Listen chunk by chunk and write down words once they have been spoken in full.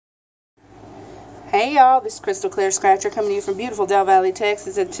Hey y'all, this is Crystal Clear Scratcher coming to you from beautiful Del Valley,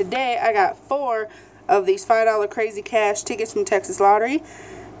 Texas, and today I got 4 of these $5 Crazy Cash tickets from Texas Lottery.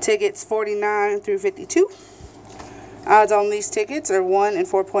 Tickets 49 through 52. Odds on these tickets are 1 in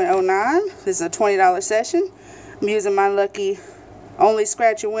 4.09. This is a $20 session. I'm using my lucky only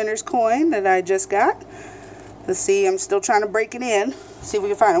scratch your winners coin that I just got. Let's see, I'm still trying to break it in. See if we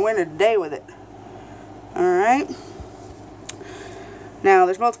can find a winner today with it. Alright. Now,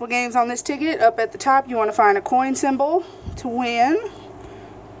 there's multiple games on this ticket. Up at the top, you want to find a coin symbol to win.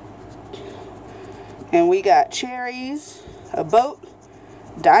 And we got cherries, a boat,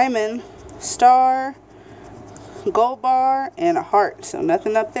 diamond, star, gold bar, and a heart. So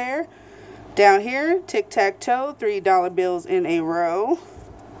nothing up there. Down here, tic-tac-toe, $3 bills in a row.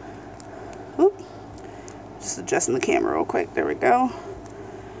 Oop. Just adjusting the camera real quick. There we go.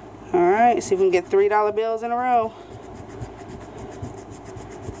 Alright, see if we can get $3 bills in a row.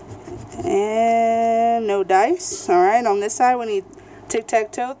 And no dice. Alright, on this side we need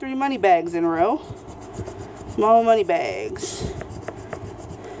tic-tac-toe, 3 money bags in a row. Small money bags.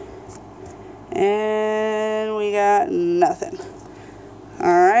 And we got nothing.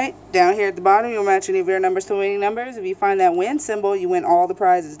 Alright, down here at the bottom you'll match any of your numbers to winning numbers. If you find that win symbol, you win all the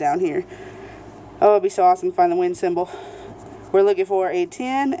prizes down here. Oh, it'd be so awesome to find the win symbol. We're looking for a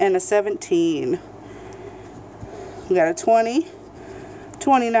 10 and a 17. We got a 20.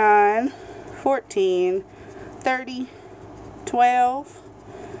 29, 14, 30, 12,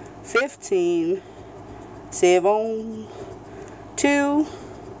 15, 7, 2,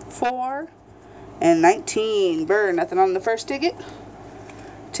 4, and 19. Burr, nothing on the first ticket.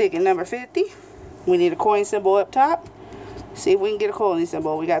 Ticket number 50. We need a coin symbol up top. See if we can get a coin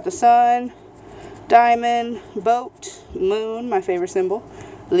symbol. We got the sun, diamond, boat, moon, my favorite symbol,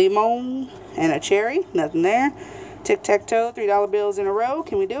 limon, and a cherry. Nothing there. Tic-tac-toe, $3 bills in a row.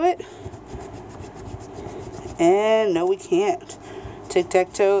 Can we do it? And no, we can't.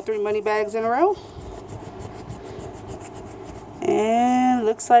 Tic-tac-toe, 3 money bags in a row. And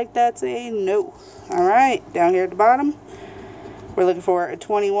looks like that's a no. Alright, down here at the bottom, we're looking for a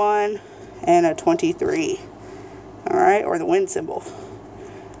 21 and a 23. Alright, or the win symbol.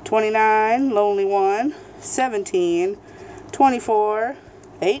 29, lonely one, 17, 24,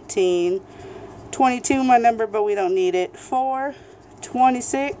 18, 22 my number, but we don't need it. 4,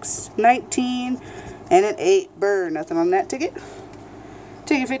 26, 19, and an 8. Burr, nothing on that ticket.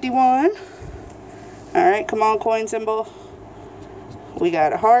 Ticket 51. Alright, come on, coin symbol. We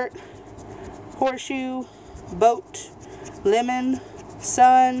got a heart, horseshoe, boat, lemon,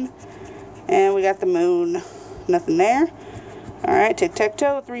 sun, and we got the moon. Nothing there. Alright,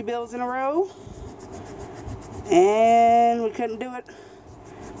 tic-tac-toe, 3 bills in a row. And we couldn't do it.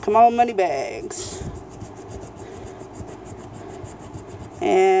 Come on, money bags.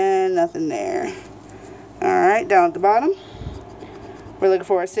 And nothing there. Alright, down at the bottom, we're looking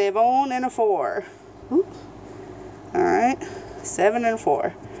for a 7 and a 4. Alright, 7 and a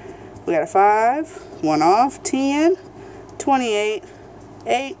 4. We got a 5, 1 off, 10, 28,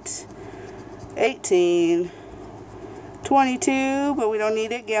 8, 18, 22, but we don't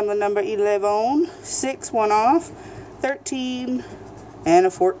need it. Gambling number 11, 6, 1 off, 13, and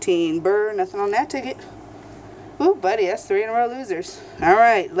a 14. Burr, nothing on that ticket. Ooh, buddy, that's 3 in a row losers.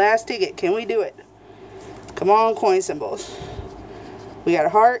 Alright, last ticket. Can we do it? Come on, coin symbols. We got a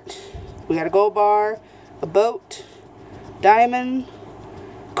heart. We got a gold bar. A boat. Diamond.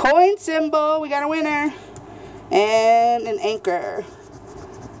 Coin symbol. We got a winner. And an anchor.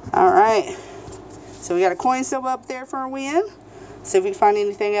 Alright. So we got a coin symbol up there for a win. See if we can find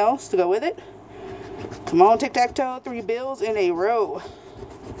anything else to go with it. Come on, tic-tac-toe, 3 bills in a row.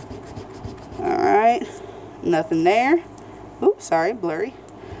 Alright, nothing there. Oops, sorry, blurry.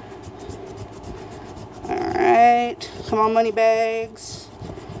 Alright, come on, money bags.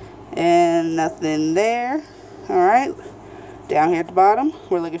 And nothing there. Alright, down here at the bottom,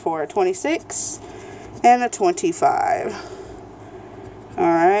 we're looking for a 26 and a 25.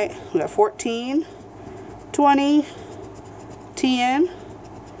 Alright, we got 14, 20, 10,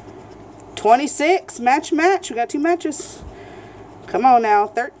 26, match. We got 2 matches. Come on now,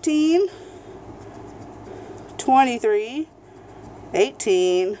 13, 23,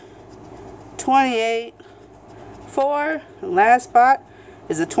 18, 28, 4, and last spot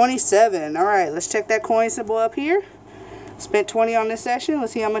is a 27. Alright, let's check that coin symbol up here. Spent 20 on this session.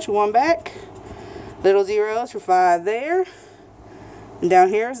 Let's see how much we won back. Little zeros for 5 there. And down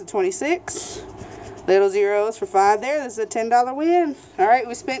here is a 26. Little zeros for 5 there. This is a $10 win. Alright,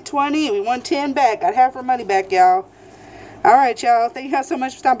 we spent 20. We won 10 back. Got half our money back, y'all. Alright, y'all. Thank you guys so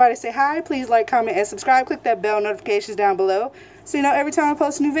much for stopping by to say hi. Please like, comment, and subscribe. Click that bell notifications down below. so you know every time I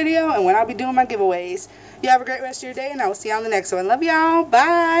post a new video and when I'll be doing my giveaways. You have a great rest of your day, and I will see you on the next one. Love y'all.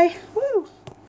 Bye.